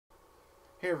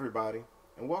Hey everybody,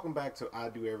 and welcome back to I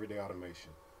Do Everyday Automation,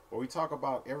 where we talk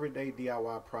about everyday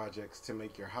DIY projects to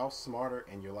make your house smarter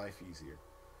and your life easier.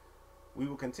 We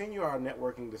will continue our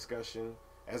networking discussion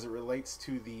as it relates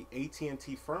to the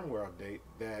AT&T firmware update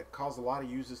that caused a lot of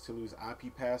users to lose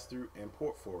IP pass-through and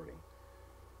port forwarding,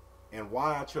 and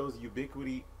why I chose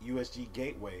Ubiquiti USG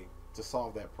Gateway to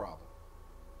solve that problem.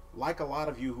 Like a lot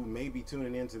of you who may be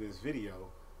tuning into this video,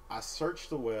 I searched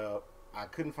the web, I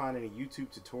couldn't find any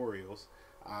YouTube tutorials.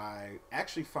 I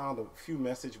actually found a few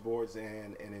message boards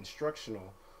and an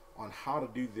instructional on how to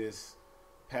do this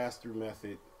pass-through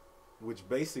method, which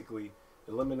basically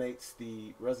eliminates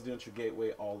the residential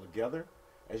gateway altogether.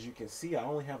 As you can see, I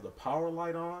only have the power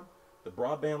light on. The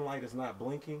broadband light is not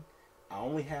blinking. I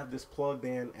only have this plugged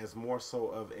in as more so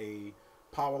of a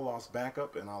power loss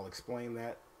backup, and I'll explain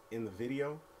that in the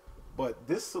video. But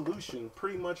this solution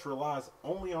pretty much relies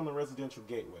only on the residential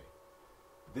gateway.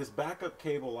 This backup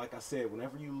cable, like I said,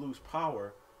 whenever you lose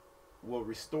power, will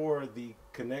restore the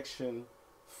connection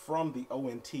from the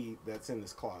ONT that's in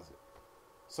this closet.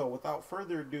 So without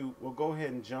further ado, we'll go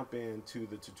ahead and jump into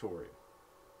the tutorial.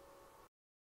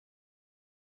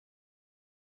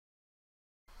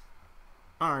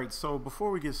 Alright, so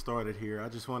before we get started here, I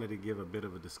just wanted to give a bit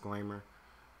of a disclaimer.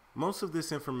 Most of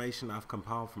this information I've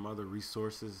compiled from other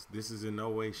resources. This is in no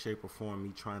way, shape, or form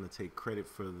me trying to take credit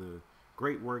for the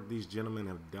great work these gentlemen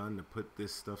have done to put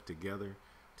this stuff together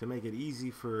to make it easy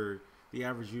for the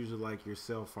average user like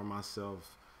yourself or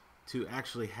myself to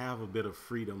actually have a bit of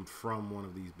freedom from one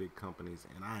of these big companies,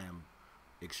 and I am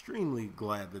extremely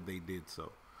glad that they did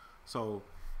so. So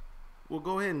we'll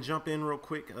go ahead and jump in real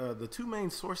quick. The two main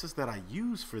sources that I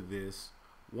use for this,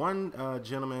 one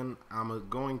gentleman, I'm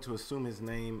going to assume his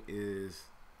name is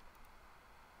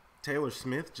Taylor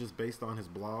Smith, just based on his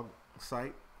blog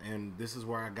site. And this is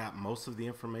where I got most of the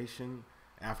information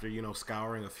after,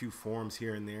 scouring a few forums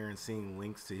here and there and seeing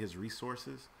links to his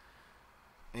resources.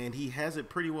 And he has it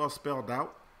pretty well spelled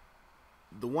out.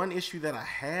 The one issue that I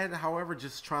had, however,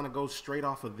 just trying to go straight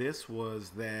off of this,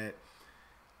 was that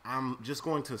I'm just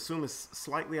going to assume it's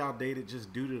slightly outdated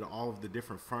just due to all of the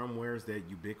different firmwares that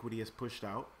Ubiquiti has pushed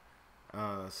out.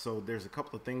 So there's a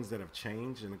couple of things that have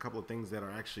changed and a couple of things that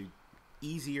are actually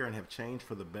easier and have changed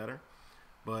for the better.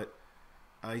 But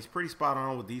he's pretty spot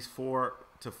on with these 4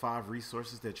 to 5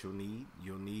 resources that you'll need.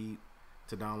 You'll need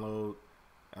to download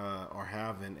or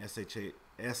have an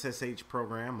SSH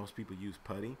program. Most people use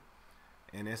PuTTY.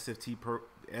 An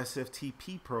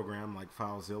SFTP program like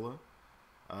FileZilla.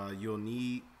 You'll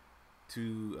need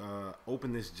to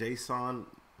open this JSON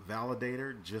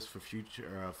validator just for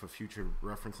future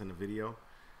reference in the video.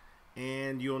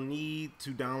 And you'll need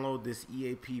to download this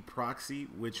EAP proxy,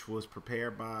 which was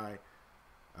prepared by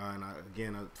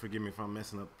forgive me if I'm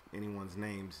messing up anyone's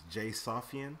names, Jay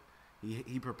Sofian.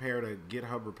 He prepared a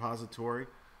GitHub repository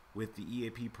with the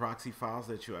EAP proxy files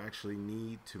that you'll actually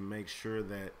need to make sure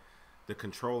that the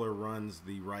controller runs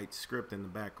the right script in the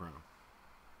background.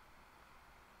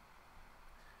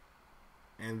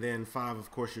 And then 5,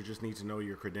 of course, you just need to know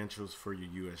your credentials for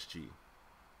your USG.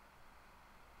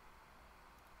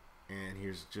 And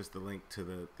here's just the link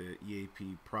to the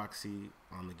EAP proxy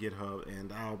on the GitHub,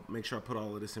 and I'll make sure I put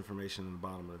all of this information in the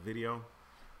bottom of the video.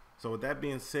 So with that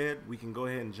being said, we can go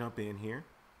ahead and jump in here.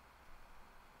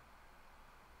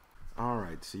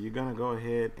 Alright, so you're gonna go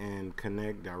ahead and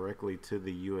connect directly to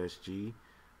the USG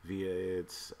via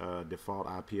its default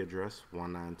IP address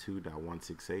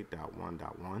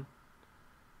 192.168.1.1.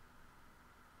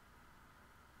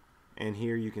 And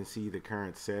here you can see the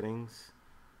current settings.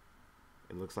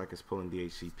 It looks like it's pulling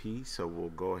DHCP, so we'll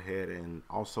go ahead and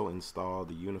also install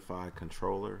the Unifi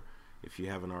controller if you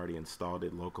haven't already installed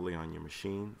it locally on your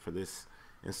machine. For this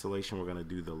installation, we're going to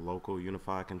do the local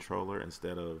Unifi controller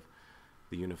instead of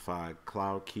the Unifi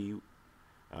Cloud Key,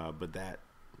 but that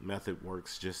method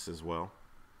works just as well.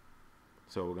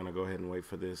 So we're going to go ahead and wait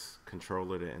for this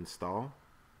controller to install.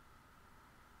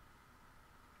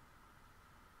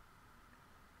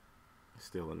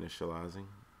 Still initializing.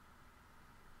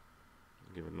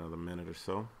 Give it another minute or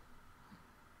so.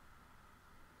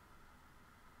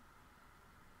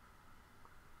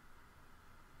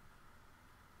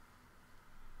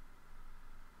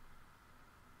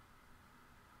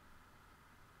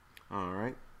 All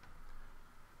right.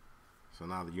 So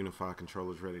now the Unifi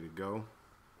controller is ready to go.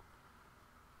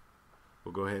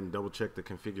 We'll go ahead and double check the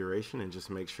configuration and just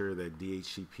make sure that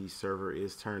DHCP server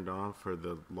is turned on for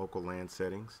the local LAN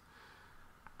settings.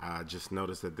 I just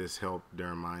noticed that this helped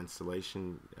during my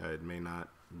installation. It may not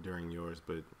during yours,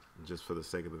 but just for the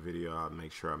sake of the video, I'll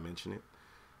make sure I mention it.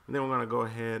 And then we're going to go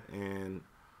ahead and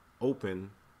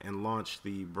open and launch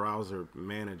the browser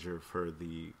manager for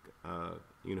the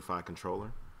Unifi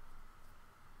controller.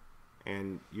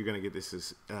 And you're going to get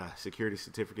this security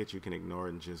certificate. You can ignore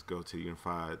it and just go to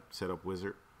Unifi Setup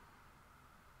Wizard.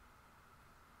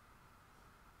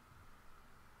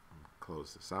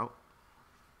 Close this out.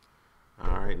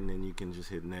 Alright, and then you can just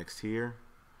hit next here.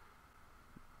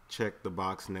 Check the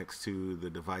box next to the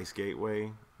device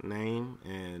gateway name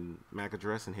and MAC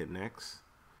address and hit next.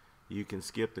 You can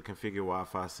skip the configure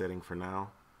Wi-Fi setting for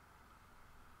now.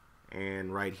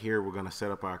 And right here we're going to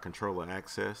set up our controller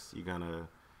access. You're going to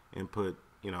input,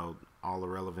 all the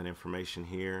relevant information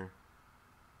here.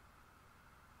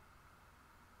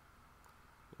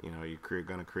 You're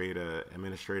going to create a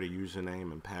administrator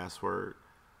username and password.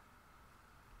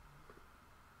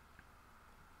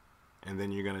 And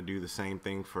then you're going to do the same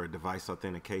thing for device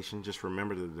authentication. Just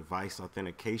remember the device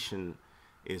authentication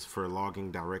is for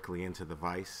logging directly into the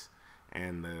device.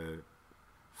 And the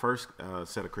first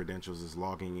set of credentials is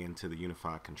logging into the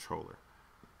Unifi controller.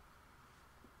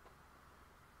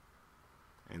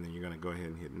 And then you're going to go ahead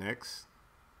and hit next.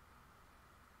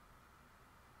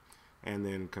 And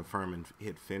then confirm and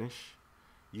hit finish.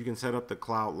 You can set up the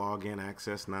cloud login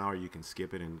access now, or you can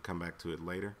skip it and come back to it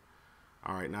later.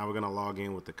 Alright, now we're going to log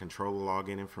in with the controller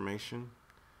login information.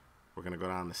 We're going to go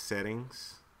down to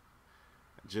settings.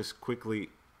 Just quickly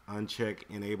uncheck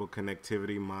enable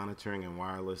connectivity, monitoring, and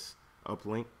wireless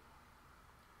uplink.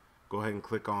 Go ahead and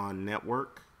click on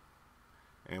network.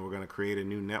 And we're going to create a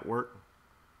new network.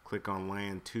 Click on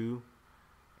LAN 2.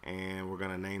 And we're going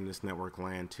to name this network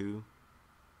LAN 2.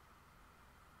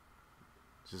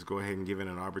 Just go ahead and give it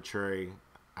an arbitrary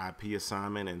IP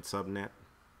assignment and subnet.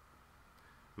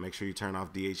 Make sure you turn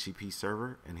off DHCP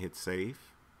server and hit save.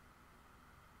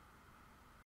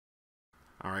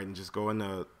 Alright, and just go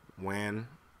into WAN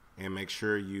and make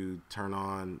sure you turn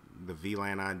on the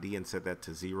VLAN ID and set that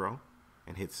to 0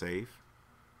 and hit save.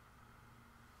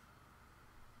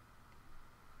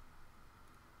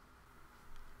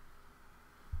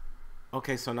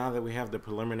 Okay, so now that we have the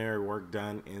preliminary work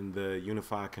done in the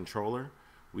Unifi controller,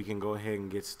 we can go ahead and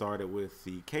get started with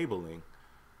the cabling.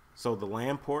 So the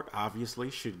LAN port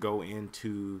obviously should go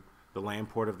into the LAN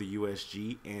port of the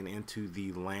USG and into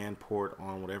the LAN port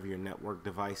on whatever your network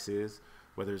device is,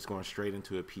 whether it's going straight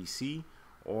into a PC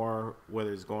or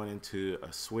whether it's going into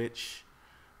a switch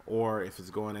or if it's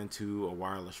going into a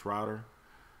wireless router.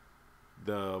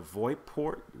 The VoIP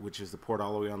port, which is the port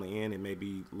all the way on the end, it may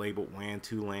be labeled WAN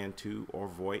 2, LAN 2, or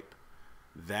VoIP.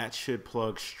 That should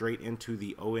plug straight into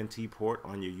the ONT port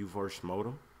on your UVerse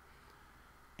modem.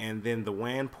 And then the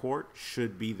WAN port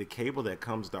should be the cable that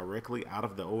comes directly out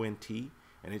of the ONT,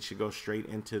 and it should go straight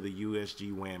into the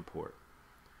USG WAN port.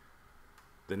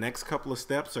 The next couple of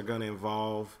steps are going to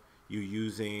involve you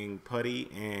using PuTTY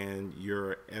and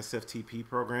your SFTP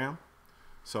program.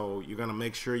 So you're going to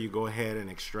make sure you go ahead and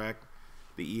extract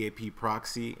the EAP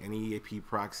proxy and EAP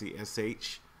proxy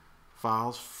SH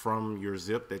files from your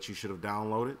zip that you should have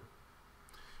downloaded.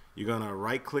 You're going to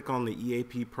right click on the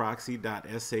EAP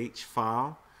proxy.sh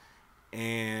file,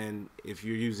 and if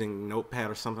you're using Notepad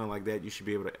or something like that, you should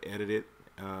be able to edit it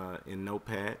in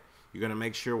Notepad. You're going to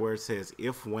make sure where it says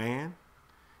if WAN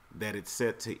that it's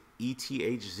set to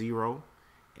ETH0,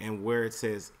 and where it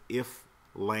says if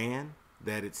LAN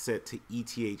that it's set to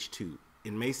ETH2.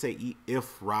 It may say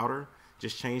if router,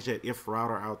 just change that if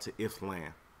router out to if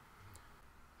LAN.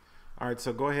 Alright,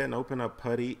 so go ahead and open up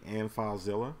PuTTY and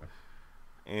FileZilla.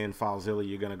 In FileZilla,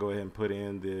 you're going to go ahead and put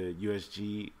in the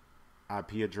USG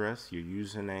IP address, your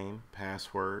username,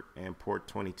 password, and port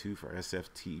 22 for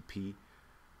SFTP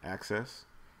access.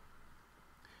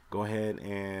 Go ahead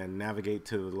and navigate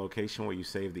to the location where you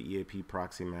save the EAP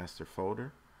proxy master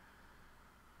folder.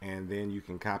 And then you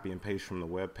can copy and paste from the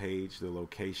web page the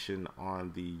location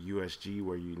on the USG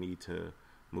where you need to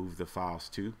move the files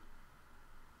to.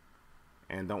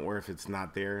 And don't worry if it's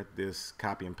not there, this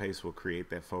copy and paste will create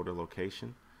that folder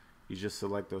location. You just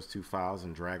select those two files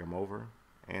and drag them over,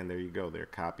 and there you go, they're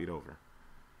copied over.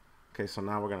 Okay, so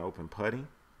now we're going to open PuTTY.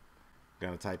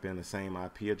 Going to type in the same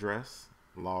IP address,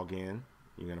 log in.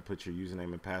 You're going to put your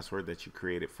username and password that you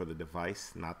created for the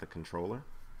device, not the controller.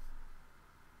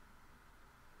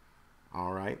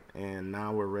 Alright, and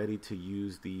now we're ready to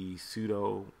use the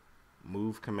sudo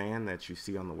move command that you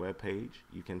see on the web page.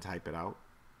 You can type it out.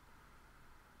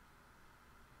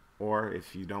 Or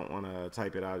if you don't want to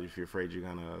type it out, if you're afraid you're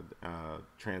going to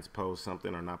transpose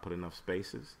something or not put enough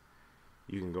spaces,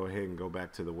 you can go ahead and go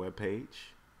back to the web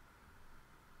page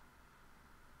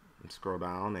and scroll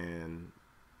down and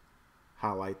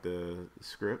highlight the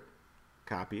script,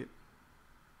 copy it,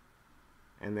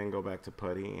 and then go back to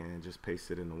PuTTY and just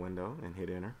paste it in the window and hit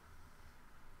enter.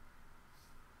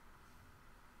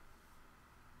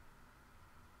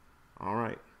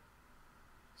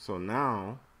 So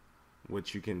now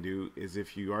what you can do is,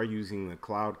 if you are using the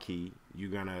cloud key,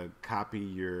 you're gonna copy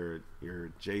your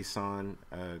JSON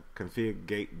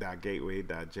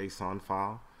config.gateway.json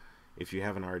file if you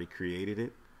haven't already created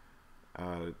it.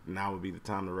 Now would be the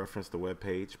time to reference the web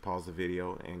page, pause the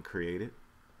video, and create it.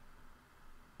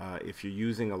 If you're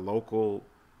using a local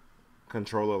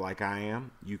controller like I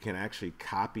am, you can actually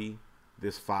copy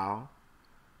this file.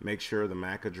 Make sure the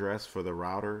MAC address for the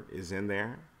router is in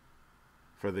there,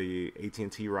 for the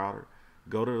AT&T router.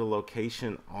 Go to the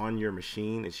location on your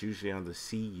machine. It's usually on the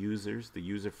C users, the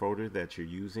user folder that you're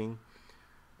using.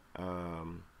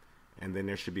 And then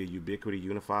there should be a Ubiquiti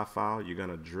Unifi file. You're going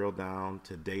to drill down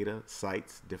to data,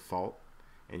 sites, default,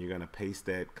 and you're going to paste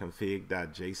that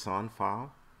config.json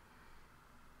file.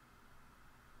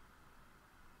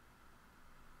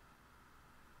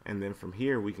 And then from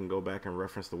here, we can go back and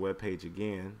reference the web page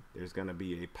again. There's going to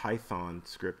be a Python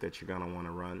script that you're going to want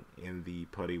to run in the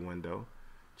PuTTY window.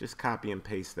 Just copy and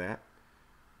paste that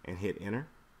and hit enter.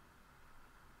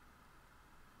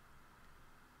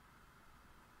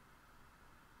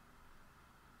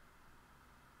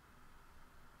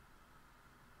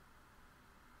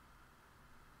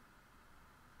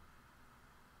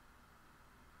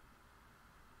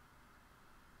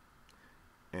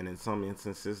 And in some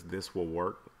instances, this will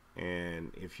work.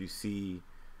 And if you see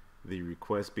the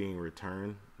request being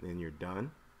returned, then you're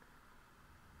done.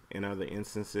 In other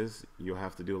instances, you'll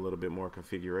have to do a little bit more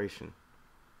configuration.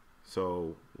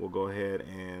 So we'll go ahead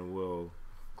and we'll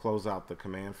close out the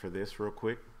command for this real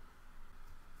quick.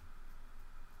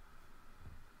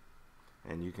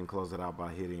 And you can close it out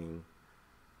by hitting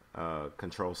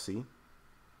Control C.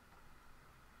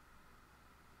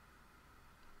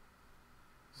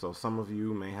 So some of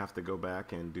you may have to go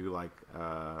back and do like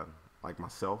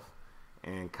myself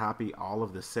and copy all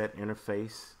of the set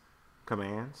interface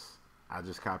commands. I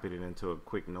just copied it into a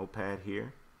quick notepad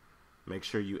here. Make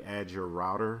sure you add your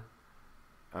router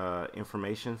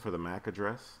information for the MAC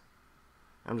address.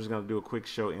 I'm just going to do a quick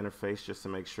show interface just to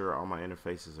make sure all my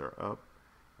interfaces are up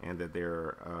and that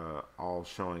they're all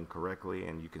showing correctly.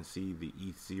 And you can see the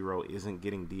ETH0 isn't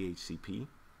getting DHCP.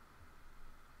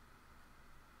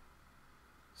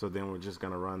 So then we're just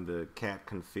going to run the cat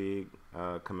config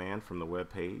command from the web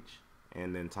page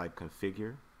and then type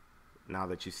configure. Now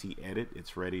that you see edit,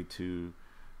 it's ready to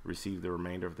receive the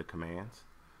remainder of the commands.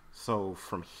 So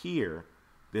from here,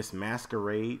 this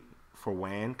masquerade for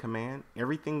WAN command,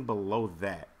 everything below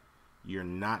that, you're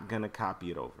not going to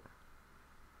copy it over.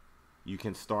 You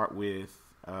can start with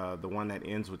the one that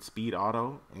ends with speed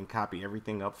auto and copy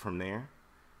everything up from there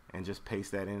and just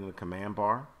paste that into the command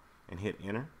bar and hit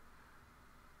enter.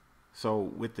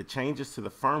 So with the changes to the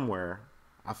firmware,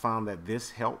 I found that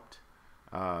this helped.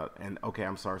 And okay,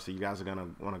 I'm sorry. So you guys are going to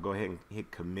want to go ahead and hit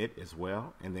commit as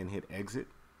well and then hit exit.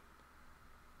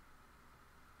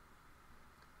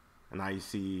 And now you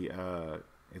see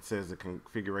it says the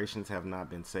configurations have not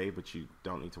been saved, but you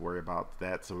don't need to worry about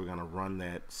that. So we're going to run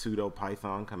that sudo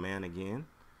python command again.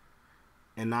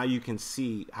 And now you can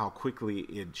see how quickly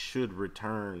it should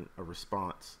return a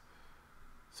response.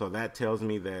 So that tells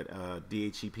me that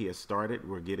DHCP has started.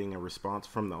 We're getting a response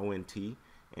from the ONT,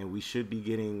 and we should be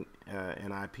getting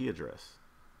an IP address.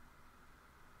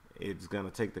 It's going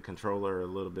to take the controller a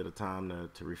little bit of time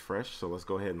to refresh. So let's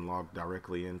go ahead and log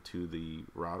directly into the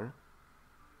router.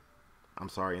 I'm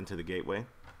sorry, into the gateway.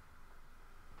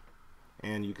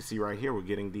 And you can see right here, we're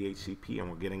getting DHCP and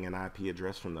we're getting an IP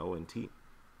address from the ONT. I'll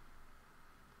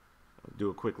do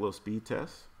a quick little speed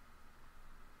test.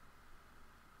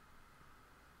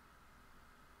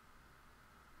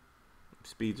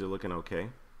 Speeds are looking okay.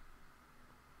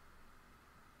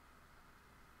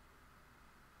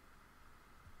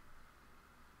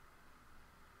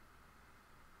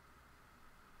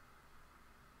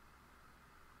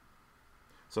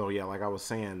 So yeah, like I was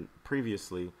saying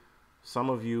previously, some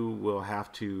of you will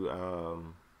have to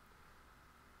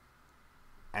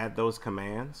add those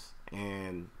commands.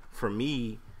 And for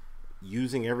me,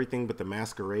 using everything but the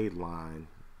masquerade line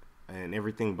and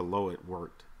everything below it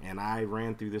worked. And I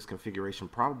ran through this configuration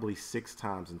probably 6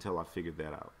 times until I figured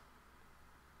that out.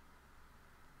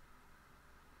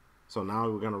 So now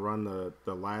we're going to run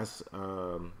the last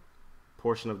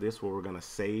portion of this where we're going to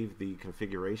save the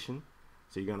configuration.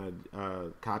 So you're going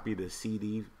to copy the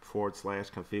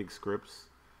cd/config scripts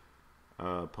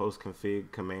post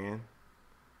config command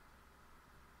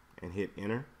and hit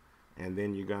enter. And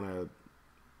then you're going to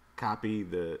copy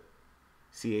the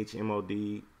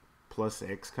chmod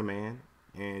 +x command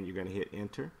and you're going to hit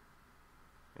enter.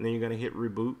 And then you're going to hit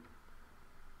reboot.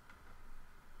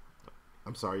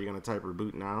 I'm sorry, you're going to type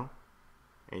reboot now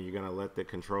and you're going to let the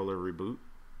controller reboot.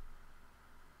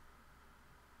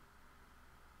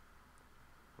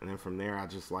 And then from there, I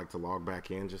just like to log back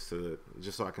in just so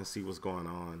I can see what's going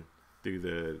on through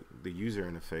the user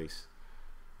interface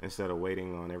instead of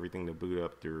waiting on everything to boot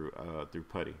up through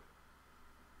PuTTY.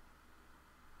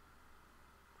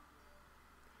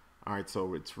 All right,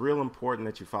 so it's real important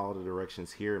that you follow the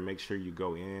directions here and make sure you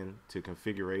go in to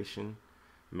configuration,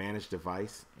 manage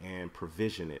device, and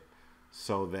provision it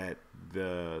so that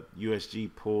the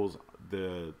USG pulls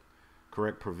the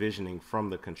correct provisioning from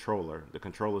the controller. The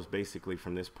controller is basically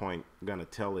from this point going to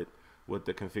tell it what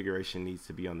the configuration needs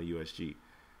to be on the USG.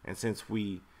 And since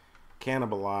we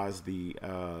cannibalize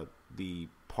the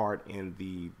part in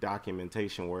the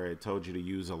documentation where it told you to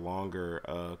use a longer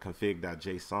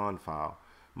config.json file,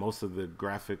 most of the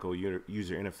graphical user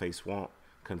interface won't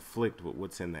conflict with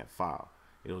what's in that file.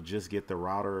 It'll just get the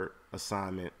router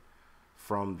assignment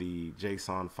from the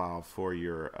JSON file for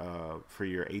your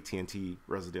AT&T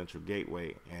residential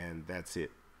gateway, and that's it.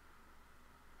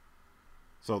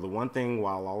 So the one thing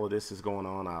while all of this is going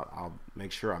on, I'll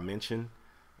make sure I mention,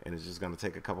 and it's just going to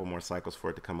take a couple more cycles for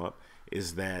it to come up,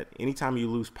 is that anytime you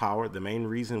lose power, the main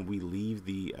reason we leave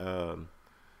the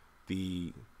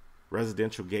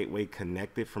residential gateway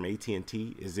connected from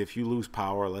AT&T is if you lose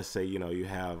power, let's say you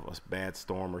have a bad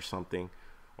storm or something,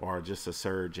 or just a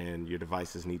surge and your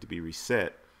devices need to be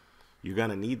reset, you're going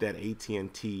to need that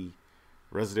AT&T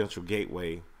residential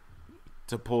gateway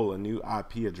to pull a new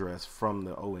IP address from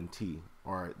the ONT,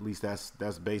 or at least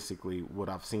that's basically what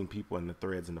I've seen people in the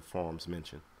threads and the forums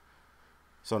mention.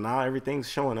 So now everything's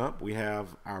showing up. We have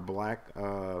our black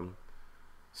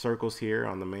circles here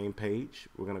on the main page.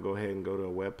 We're going to go ahead and go to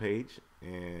a web page,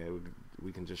 and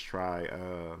we can just try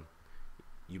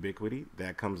Ubiquiti.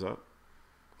 That comes up.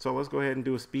 So let's go ahead and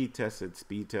do a speed test at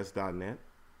speedtest.net.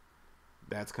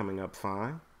 That's coming up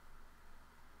fine.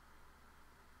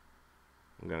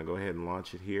 I'm going to go ahead and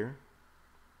launch it here.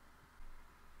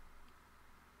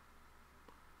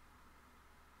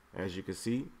 As you can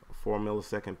see, a 4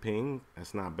 millisecond ping.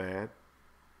 That's not bad.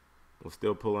 We're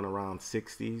still pulling around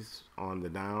 60s on the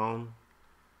down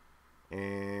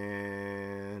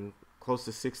and close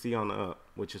to 60 on the up,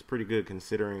 which is pretty good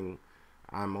considering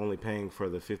I'm only paying for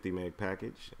the 50 meg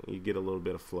package. You get a little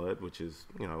bit of flood, which is,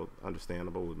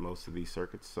 understandable with most of these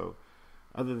circuits. So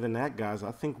other than that, guys,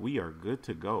 I think we are good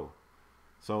to go.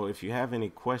 So if you have any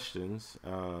questions,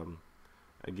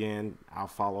 again, I'll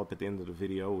follow up at the end of the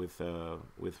video with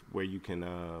where you can,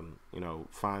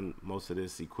 find most of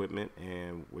this equipment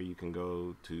and where you can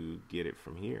go to get it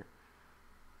from here.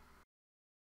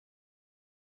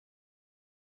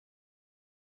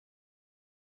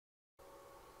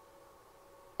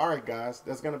 All right, guys,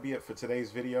 that's going to be it for today's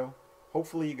video.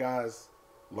 Hopefully you guys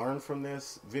learn from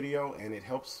this video and it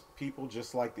helps people,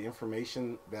 just like the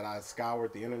information that I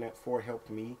scoured the internet for helped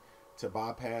me to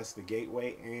bypass the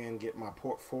gateway and get my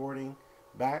port forwarding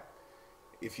back.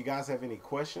 If you guys have any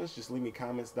questions, just leave me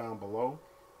comments down below.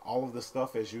 All of the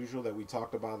stuff, as usual, that we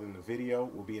talked about in the video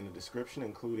will be in the description,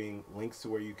 including links to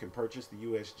where you can purchase the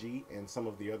USG and some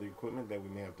of the other equipment that we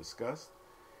may have discussed.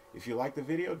 If you like the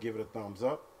video, give it a thumbs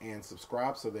up and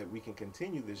subscribe so that we can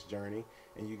continue this journey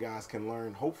and you guys can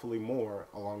learn hopefully more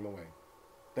along the way.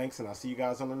 Thanks, and I'll see you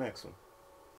guys on the next one.